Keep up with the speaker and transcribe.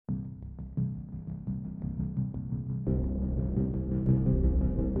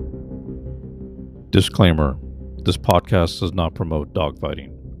Disclaimer: this podcast does not promote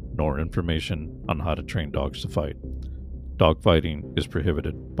dogfighting, nor information on how to train dogs to fight. Dogfighting is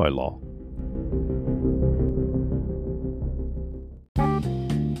prohibited by law.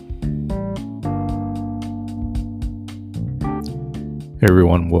 Hey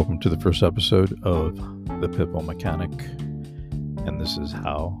everyone, welcome to the first episode of The Pitbull Mechanic, and this is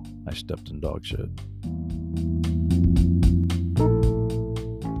how I stepped in dog shit.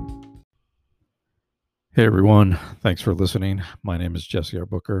 Hey everyone, thanks for listening. My name is Jesse R.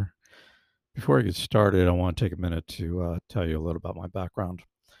 Booker. Before I get started, I want to take a minute to tell you a little about my background.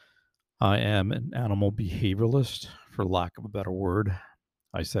 I am an animal behavioralist, for lack of a better word.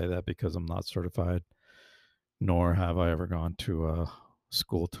 I say that because I'm not certified, nor have I ever gone to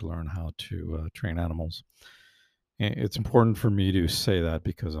school to learn how to train animals. And it's important for me to say that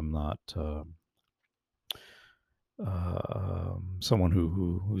because I'm not someone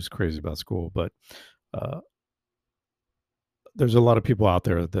who's crazy about school, but there's a lot of people out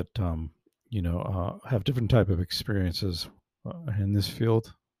there that have different type of experiences in this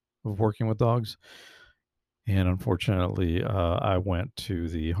field of working with dogs, and unfortunately, I went to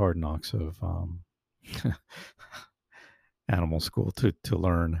the hard knocks of animal school to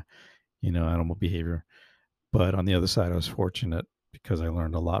learn, animal behavior. But on the other side, I was fortunate because I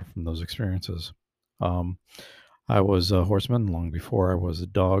learned a lot from those experiences. Um, I was a horseman long before I was a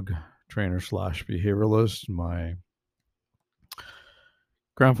dog trainer slash behavioralist. My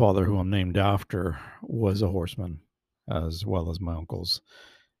grandfather, who I'm named after, was a horseman, as well as my uncles.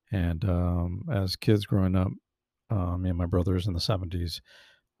 And as kids growing up, me and my brothers in the 70s,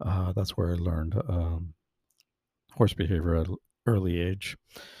 that's where I learned horse behavior at an early age.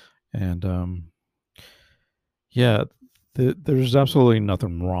 And yeah, there's absolutely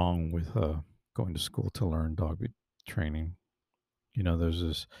nothing wrong with going to school to learn training. There's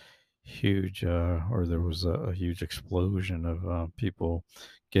this huge, or there was a huge explosion of people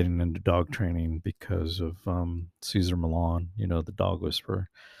getting into dog training because of Caesar Milan, the dog whisperer.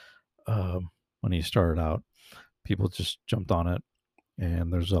 When he started out, people just jumped on it.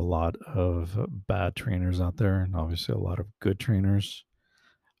 And there's a lot of bad trainers out there, and obviously a lot of good trainers.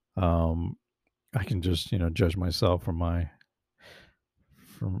 I can just judge myself from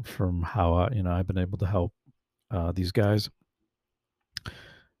how I've been able to help these guys.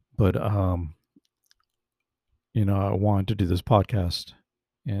 But I wanted to do this podcast,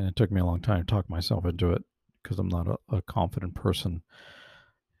 and it took me a long time to talk myself into it because I'm not a confident person.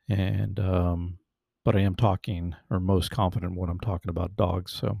 And but I am talking, or most confident when I'm talking about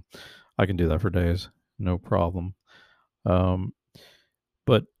dogs, so I can do that for days, no problem. Um,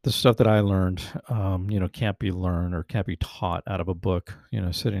 but the stuff that I learned, can't be learned or can't be taught out of a book.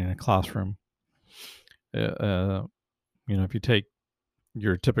 Sitting in a classroom. Uh, if you take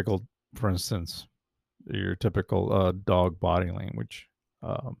your typical, for instance, your typical dog body language.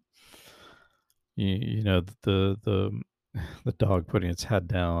 Um, the the dog putting its head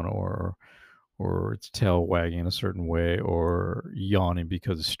down, or its tail wagging a certain way, or yawning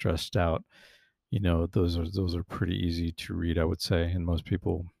because it's stressed out. Those are pretty easy to read, I would say, and most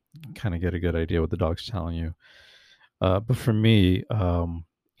people kind of get a good idea what the dog's telling you. But for me, and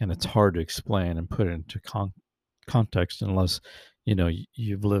it's hard to explain and put it into context unless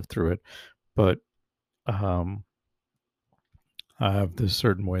you've lived through it. But um, I have this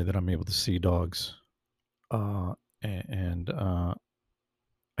certain way that I'm able to see dogs, and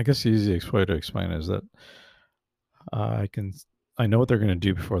I guess the easiest way to explain it is that I can I know what they're going to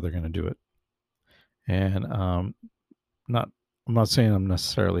do before they're going to do it, and not I'm not saying I'm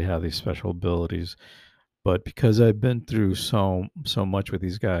necessarily have these special abilities, but because I've been through so much with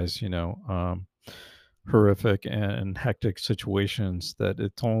these guys, horrific and hectic situations, that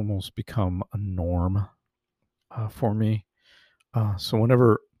it's almost become a norm for me. So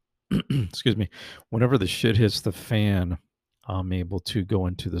whenever, excuse me, whenever the shit hits the fan, I'm able to go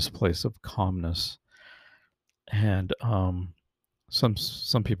into this place of calmness. And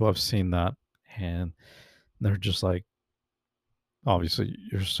some people have seen that, and they're just like, obviously,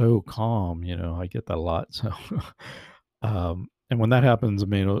 you're so calm. I get that a lot. So, and when that happens,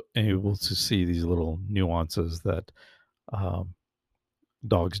 I'm able to see these little nuances that um,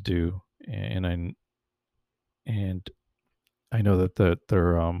 dogs do, and I know that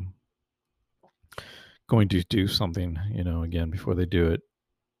they're going to do something, again before they do it.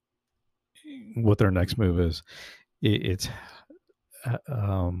 What their next move is, it's uh,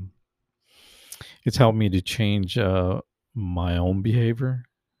 um, it's helped me to change my own behavior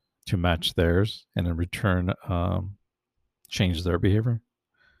to match theirs, and in return, change their behavior.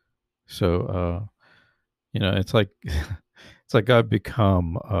 So, it's like it's like I've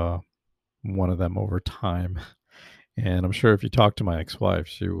become one of them over time. And I'm sure if you talk to my ex-wife,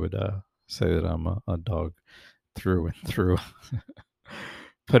 she would say that I'm a dog through and through.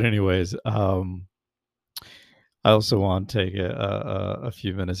 But anyways, I also want to take a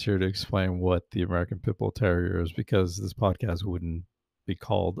few minutes here to explain what the American Pit Bull Terrier is, because this podcast wouldn't be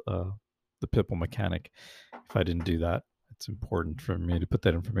called the Pit Bull Mechanic if I didn't do that. It's important for me to put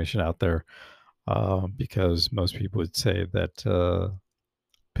that information out there, because most people would say that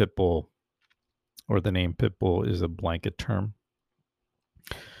Pit Bull, or the name Pit Bull, is a blanket term,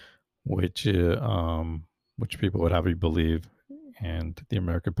 which which people would have you believe, and the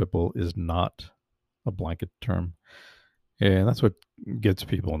American Pit Bull is not a blanket term. And that's what gets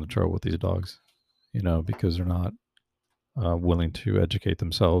people into trouble with these dogs, because they're not willing to educate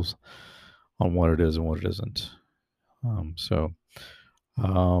themselves on what it is and what it isn't. So,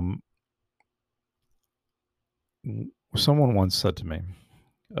 someone once said to me,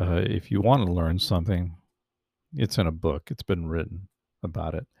 if you want to learn something, it's in a book, it's been written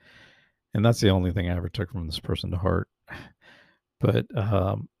about it. And that's the only thing I ever took from this person to heart. But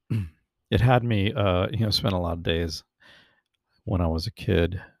it had me, spend a lot of days when I was a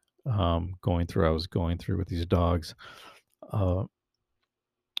kid going through with these dogs. Uh,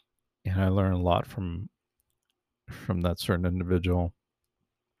 and I learned a lot from that certain individual.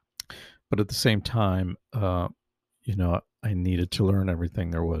 But at the same time, I needed to learn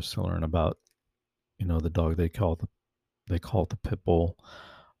everything there was to learn about, the dog they call it the pit bull.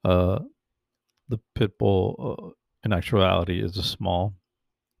 Uh, the pit bull, in actuality, is a small,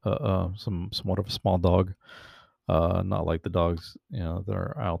 somewhat of a small dog, not like the dogs that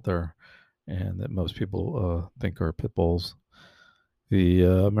are out there and that most people think are pit bulls. The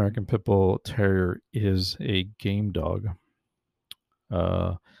American Pit Bull Terrier is a game dog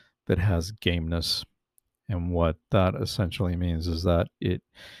uh, that has gameness. And what that essentially means is that it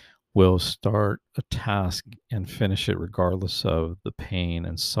will start a task and finish it regardless of the pain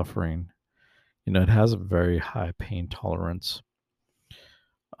and suffering. It has a very high pain tolerance.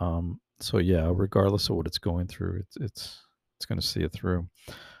 So yeah, regardless of what it's going through, it's going to see it through,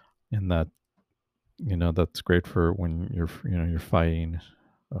 and that's great for when you're fighting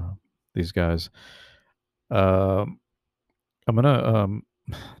uh, these guys. Um, I'm gonna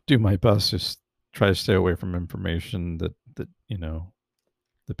do my best. Just try to stay away from information that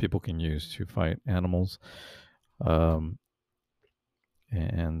people can use to fight animals, um,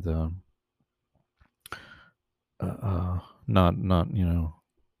 and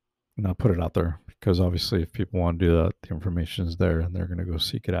not put it out there, because obviously if people want to do that, the information is there and they're going to go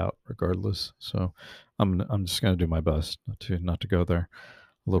seek it out regardless. So I'm just going to do my best not to go there.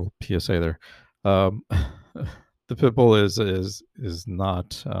 A little PSA there. Um, the pit bull is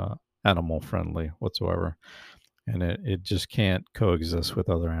not animal friendly whatsoever, and it just can't coexist with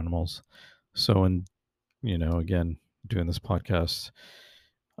other animals. So, again, doing this podcast,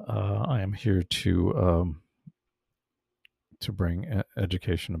 I am here to bring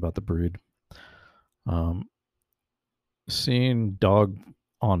education about the breed. Um, Seeing dog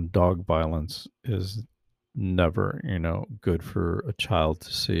on dog violence is never, good for a child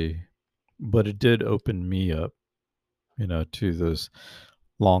to see, but it did open me up, to this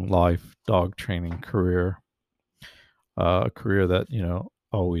long life dog training career, a career that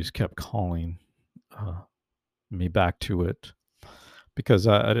always kept calling uh, me back to it, because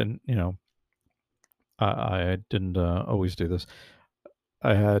I didn't, I didn't always do this.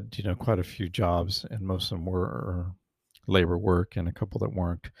 I had, quite a few jobs, and most of them were labor work, and a couple that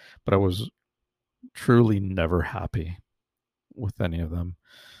weren't. But I was truly never happy with any of them.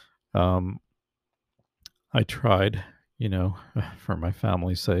 Um, I tried, for my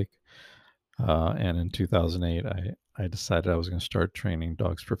family's sake. And in 2008, I decided I was going to start training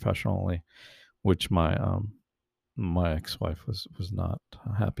dogs professionally, which my ex-wife was not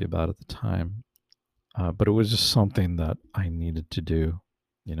happy about at the time. But it was just something that I needed to do,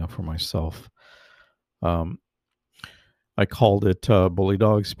 for myself. Um, I called it bully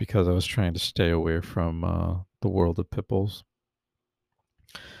dogs because I was trying to stay away from the world of pit bulls,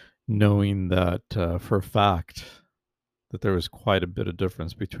 knowing that for a fact that there was quite a bit of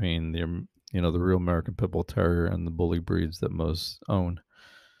difference between the real American Pit Bull Terrier and the bully breeds that most own.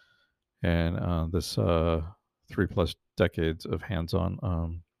 And this 3+ decades of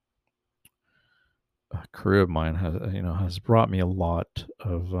hands-on career of mine has brought me a lot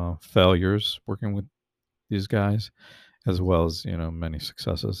of failures working with these guys, as well as many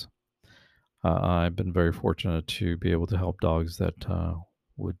successes. I've been very fortunate to be able to help dogs that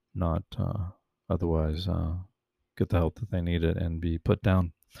would not otherwise get the help that they needed and be put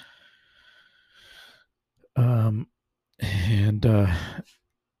down. And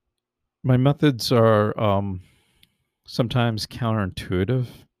My methods are sometimes counterintuitive,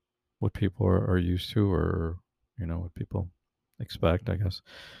 what people are used to, or what people expect, I guess.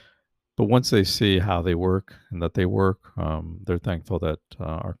 But once they see how they work and that they work, they're thankful that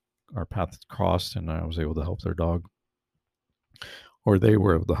our paths crossed, and I was able to help their dog, or they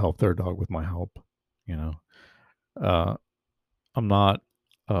were able to help their dog with my help. You know, uh, I'm not,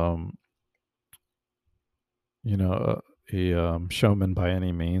 um, showman by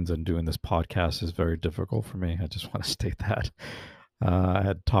any means, and doing this podcast is very difficult for me. I just want to state that. I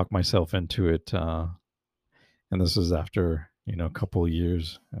had talked myself into it, and this is after a couple of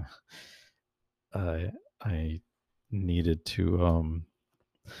years. I needed to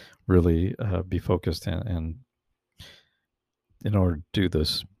really be focused, and in order to do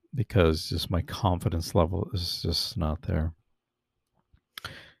this, because just my confidence level is just not there.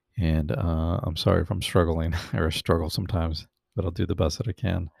 And I'm sorry if I'm struggling or I struggle sometimes, but I'll do the best that I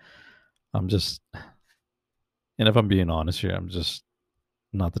can. I'm just, and if I'm being honest here, I'm just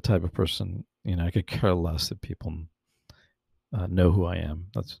not the type of person. I could care less if people know who I am.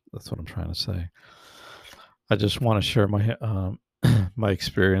 That's what I'm trying to say. I just want to share my my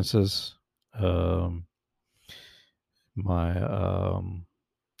experiences, um, my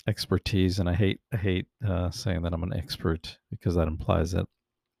expertise, and I hate saying that I'm an expert, because that implies that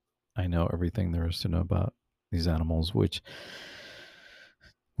I know everything there is to know about these animals, which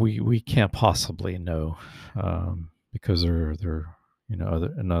we can't possibly know, because they're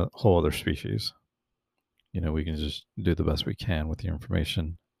other in a whole other species. We can just do the best we can with the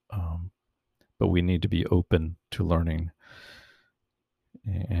information, um, but we need to be open to learning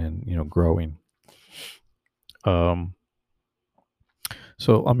and growing. Um,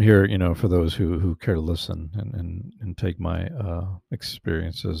 so I'm here, for those who care to listen, and take my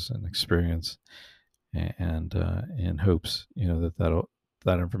experiences and experience, and in hopes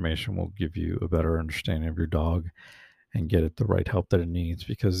that information will give you a better understanding of your dog, and get it the right help that it needs,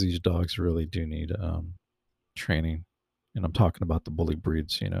 because these dogs really do need training. And I'm talking about the bully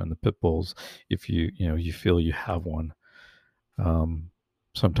breeds, and the pit bulls. If you feel you have one, um,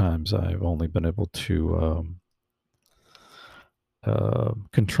 sometimes I've only been able to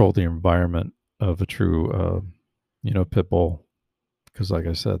control the environment of a true pit bull, because, like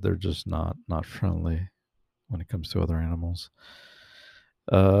I said, they're just not friendly when it comes to other animals.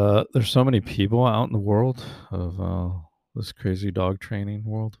 There's so many people out in the world of this crazy dog training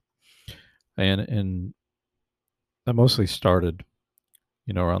world, and that mostly started,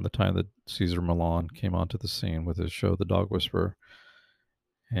 around the time that Cesar Millan came onto the scene with his show, The Dog Whisperer.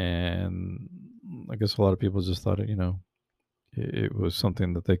 And I guess a lot of people just thought it was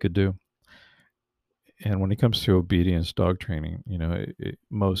something that they could do. And when it comes to obedience dog training,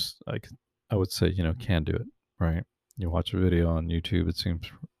 most I would say can do it, right? You watch a video on YouTube, it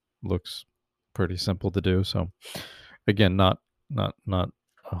seems looks pretty simple to do. So again, not a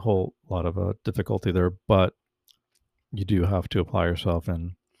whole lot of difficulty there, but you do have to apply yourself,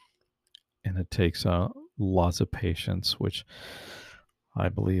 and it takes lots of patience, which I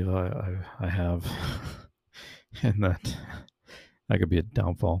believe I have, and that could be a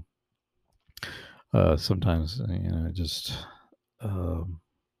downfall. Sometimes just um,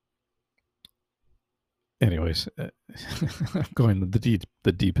 anyways, going to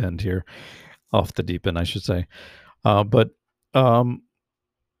the deep end here, off the deep end, I should say. But um,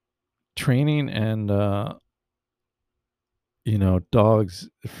 training and dogs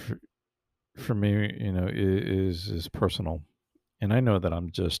for me, is personal, and I know that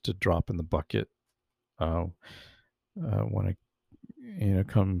I'm just a drop in the bucket uh, when it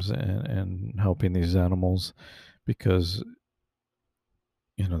comes and helping these animals, because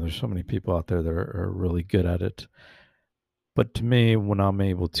there's so many people out there that are really good at it. But to me, when I'm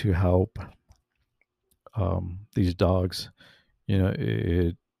able to help these dogs,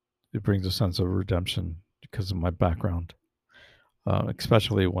 it brings a sense of redemption because of my background,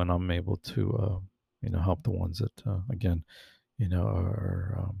 especially when I'm able to help the ones that again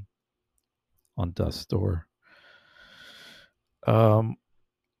are on death's door. Um,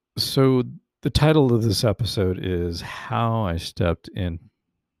 so the title of this episode is "How I Stepped in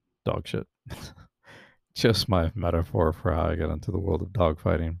Dog Shit." Just my metaphor for how I got into the world of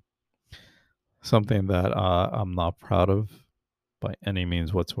dogfighting. Something that I'm not proud of by any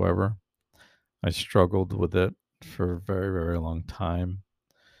means whatsoever. I struggled with it for a very, very long time.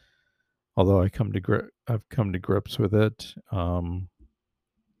 Although I've come to grips with it.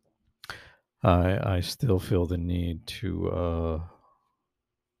 I still feel the need to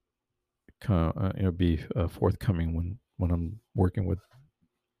be forthcoming when I'm working with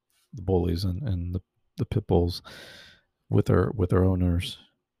the bullies and the pit bulls with their owners.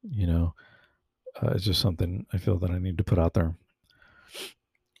 you know, it's just something I feel that I need to put out there.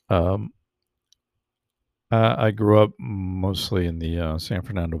 Um, I grew up mostly in the San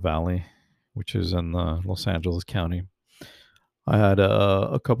Fernando Valley, which is in Los Angeles County. I had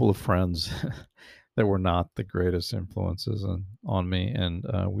a couple of friends that were not the greatest influences on me, and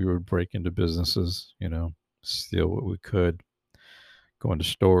we would break into businesses, steal what we could, go into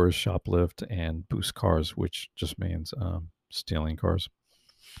stores, shoplift, and boost cars, which just means stealing cars.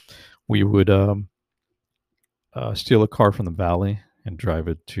 We would steal a car from the valley and drive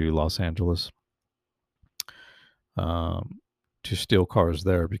it to Los Angeles um, to steal cars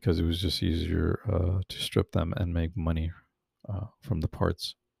there because it was just easier to strip them and make money from the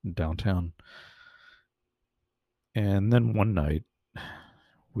parts downtown. And then one night,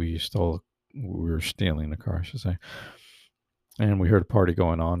 we were stealing a car, I should say, and we heard a party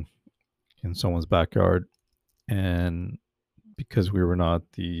going on in someone's backyard. And because we were not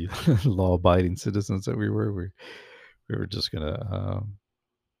the law-abiding citizens that we were just gonna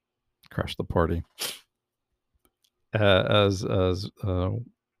crash the party. As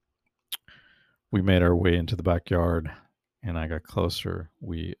we made our way into the backyard, and I got closer,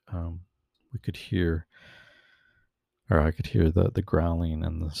 we could hear, or I could hear the growling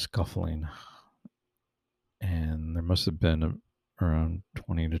and the scuffling, and there must have been around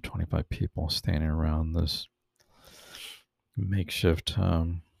 20 to 25 people standing around this makeshift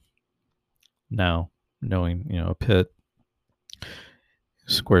now knowing a pit,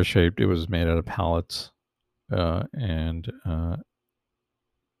 square shaped. It was made out of pallets, and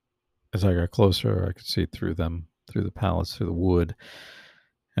as I got closer, I could see through them, through the pallets, through the wood.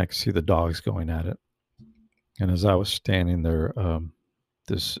 I could see the dogs going at it. And as I was standing there,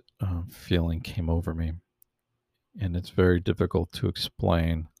 this feeling came over me, and it's very difficult to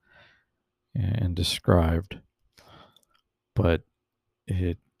explain and described, but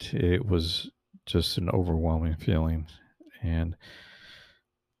it was just an overwhelming feeling, and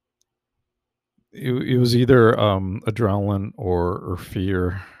it was either adrenaline or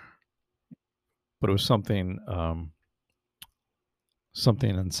fear, but it was something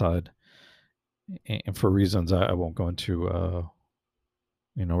inside, and for reasons I won't go into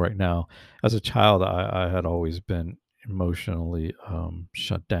right now. As a child, I had always been emotionally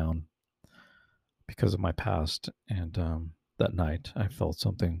shut down because of my past, and that night I felt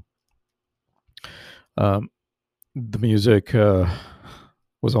something. um, the music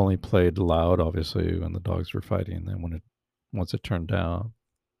was only played loud, obviously, when the dogs were fighting. Then once it turned down,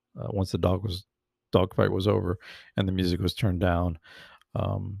 once the dog fight was over and the music was turned down,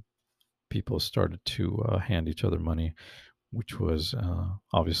 um, people started to hand each other money, which was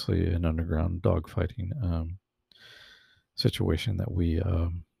obviously an underground dogfighting situation that we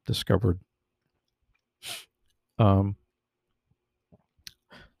discovered. Um,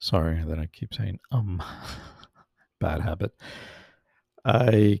 Sorry that I keep saying bad habit.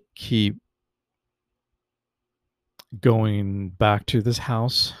 I keep going back to this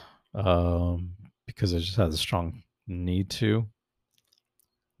house because I just had a strong need to,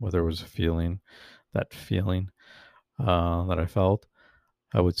 whether it was a feeling, that feeling that I felt.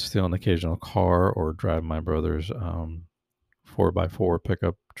 I would steal an occasional car or drive my brother's 4x4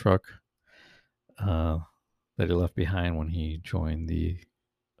 pickup truck uh, that he left behind when he joined the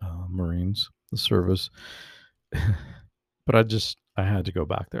Marines, the service. But I had to go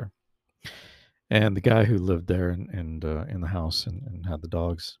back there. And the guy who lived there and in the house and had the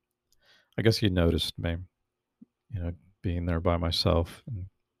dogs, I guess he noticed me, you know, being there by myself and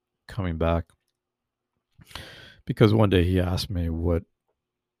coming back, because one day he asked me what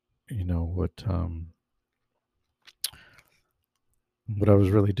I was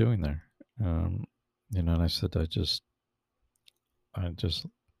really doing there. Um, and I said I just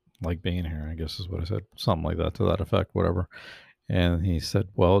like being here, I guess is what I said, something like that, to that effect, whatever. And he said,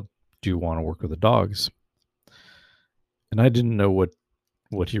 "Well, do you want to work with the dogs?" And I didn't know what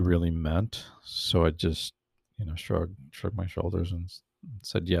he really meant, so I just shrugged my shoulders and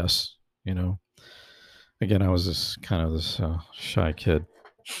said yes. You know, again, I was this shy kid,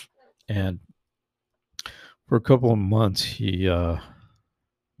 and for a couple of months, he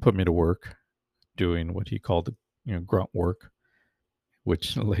put me to work doing what he called grunt work,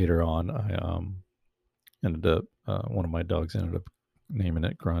 which later on I ended up one of my dogs ended up naming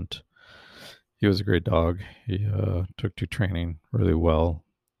it Grunt. He was a great dog. He took to training really well,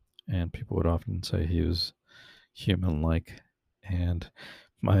 and people would often say he was human like. And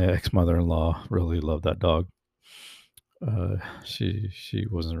my ex mother in law really loved that dog. She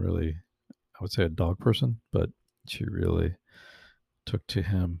wasn't really, I would say, a dog person, but she really took to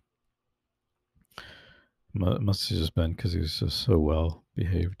him. Must have just been because he was just so well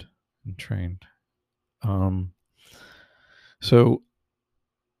behaved and trained. Um, so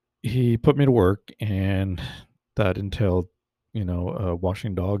he put me to work, and that entailed,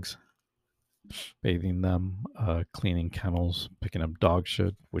 washing dogs, bathing them, cleaning kennels, picking up dog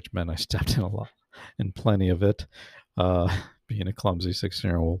shit, which meant I stepped in a lot, in plenty of it. Uh, being a clumsy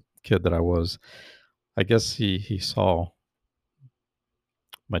 16-year-old kid that I was, I guess he saw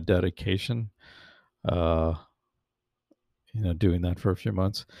my dedication, uh, doing that for a few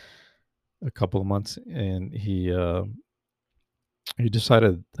months, a couple of months, and he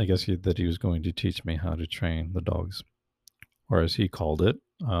decided, I guess, that he was going to teach me how to train the dogs, or as he called it,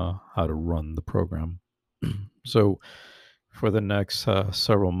 how to run the program. So for the next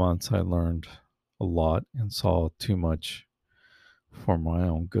several months, I learned a lot and saw too much for my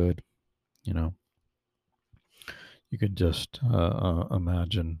own good. You know, you can just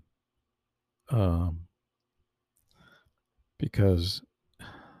imagine, um, because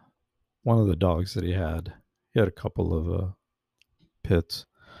one of the dogs that he had a couple of pits,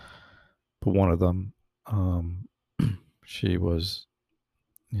 but one of them, um, she was,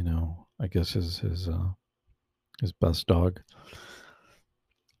 I guess his best dog,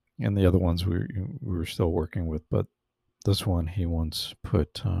 and the other ones we were still working with, but this one he once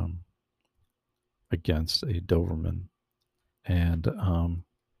put against a Doberman, and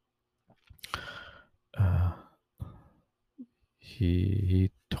uh,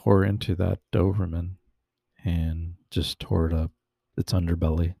 he tore into that Doberman and just tore it up, its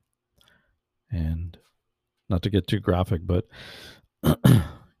underbelly, and not to get too graphic, but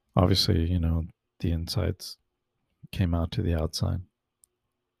obviously, the insides came out to the outside,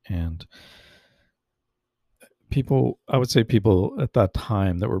 and I would say people at that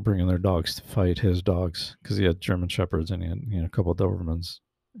time that were bringing their dogs to fight his dogs, because he had German Shepherds and he had, a couple of Dobermans,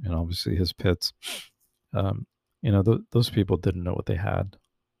 and obviously his pits. Um, those people didn't know what they had,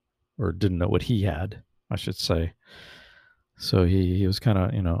 or didn't know what he had, I should say. So he was kind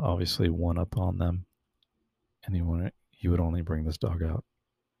of, obviously one up on them, and he would only bring this dog out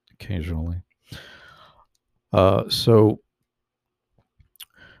occasionally. So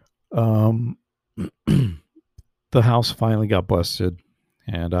um, the house finally got busted,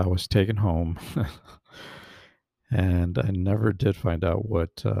 and I was taken home. And I never did find out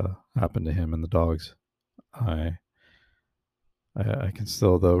what happened to him and the dogs. I I can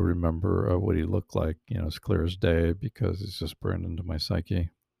still though remember what he looked like, as clear as day, because it's just burned into my psyche.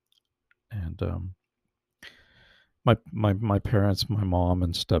 And my parents, my mom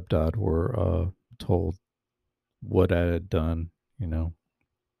and stepdad, were told what I had done, you know,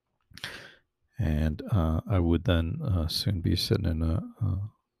 and I would then soon be sitting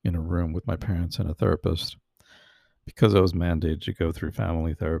in a room with my parents and a therapist, because I was mandated to go through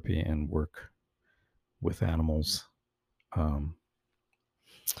family therapy and work with animals. Um,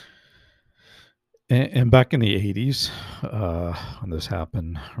 and back in the 80s, when this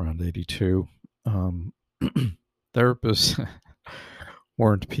happened around 82, therapists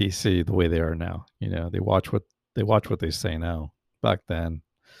weren't PC the way they are now. They watch what they say now. Back then,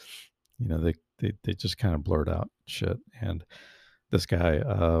 they just kind of blurt out shit. And this guy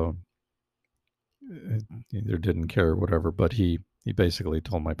either didn't care or whatever, but he basically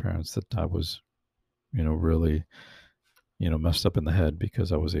told my parents that I was, really, messed up in the head,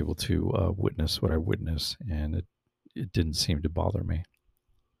 because I was able to witness what I witnessed, and it didn't seem to bother me,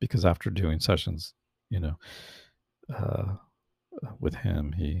 because after doing sessions, you know, uh, with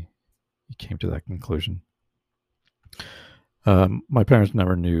him, he came to that conclusion. My parents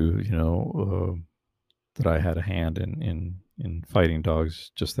never knew, that I had a hand in fighting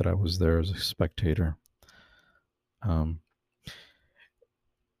dogs, just that I was there as a spectator. Um,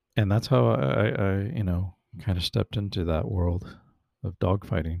 and that's how I kind of stepped into that world of dog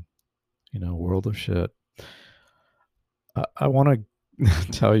fighting, world of shit. I want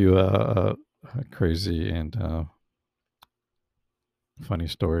to tell you a crazy and funny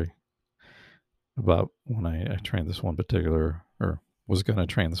story about when I trained this one particular, or was going to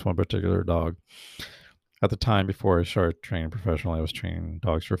train this one particular dog. At the time, before I started training professionally, I was training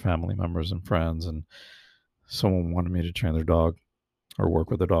dogs for family members and friends, and someone wanted me to train their dog or work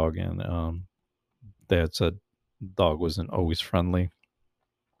with a dog, and they had said the dog wasn't always friendly.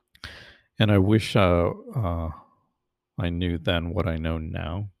 And I wish I knew then what I know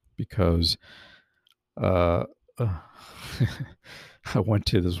now, because uh, uh, I went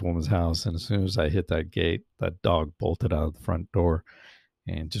to this woman's house, and as soon as I hit that gate, that dog bolted out of the front door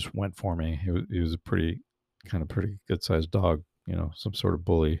and just went for me. He was a pretty good sized dog, some sort of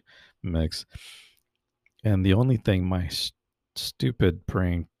bully mix. And the only thing my stupid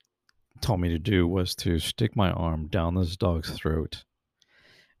brain told me to do was to stick my arm down this dog's throat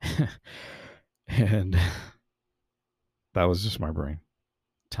And that was just my brain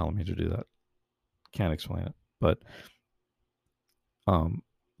telling me to do that. Can't explain it. But um,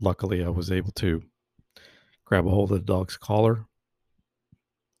 luckily, I was able to grab a hold of the dog's collar,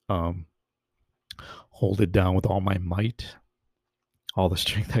 um, hold it down with all my might, all the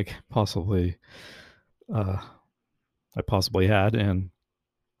strength uh, I possibly had, and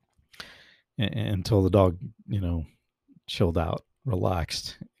until the dog, chilled out,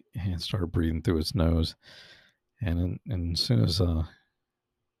 relaxed, and started breathing through his nose. And as soon as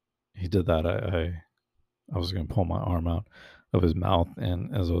he did that, I was going to pull my arm out of his mouth,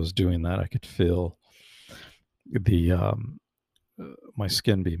 and as I was doing that, I could feel the my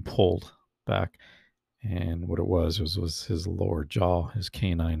skin being pulled back. And what it was his lower jaw, his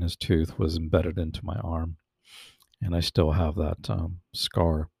canine, his tooth was embedded into my arm, and I still have that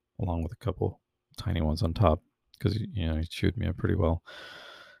scar along with a couple tiny ones on top because he chewed me up pretty well.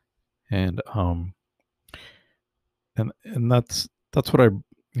 And that's what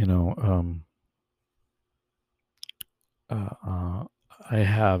you know um, uh, I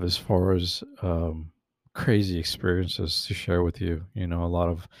have as far as crazy experiences to share with you. A lot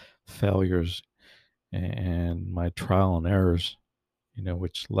of failures and my trial and errors,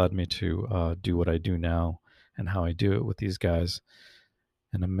 which led me to do what I do now and how I do it with these guys.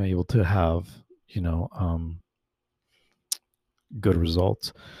 And I'm able to have, you know, um, good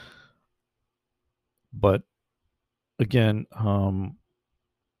results. But again,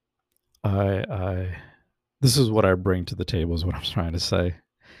 I this is what I bring to the table, is what I'm trying to say.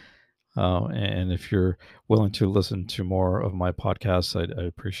 And if you're willing to listen to more of my podcasts, I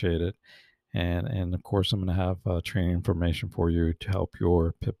appreciate it. And of course, I'm going to have training information for you to help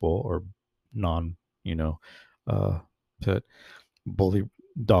your pit bull or non, you know, uh, pit bully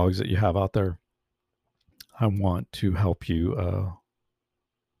dogs that you have out there. I want to help you,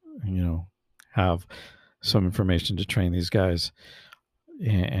 you know, have some information to train these guys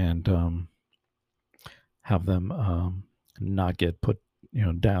and have them not get put,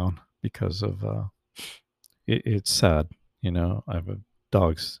 down because of it's sad. I have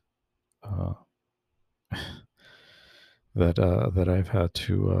dogs uh, that I've had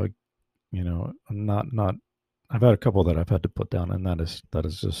to, not. I've had a couple that I've had to put down, and that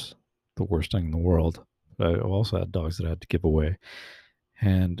is just the worst thing in the world. I've also had dogs that I had to give away,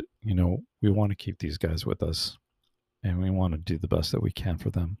 and we want to keep these guys with us, and we want to do the best that we can for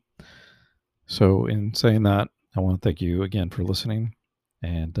them. So, in saying that, I want to thank you again for listening,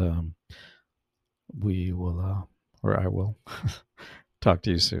 and we will, or I will, talk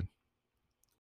to you soon.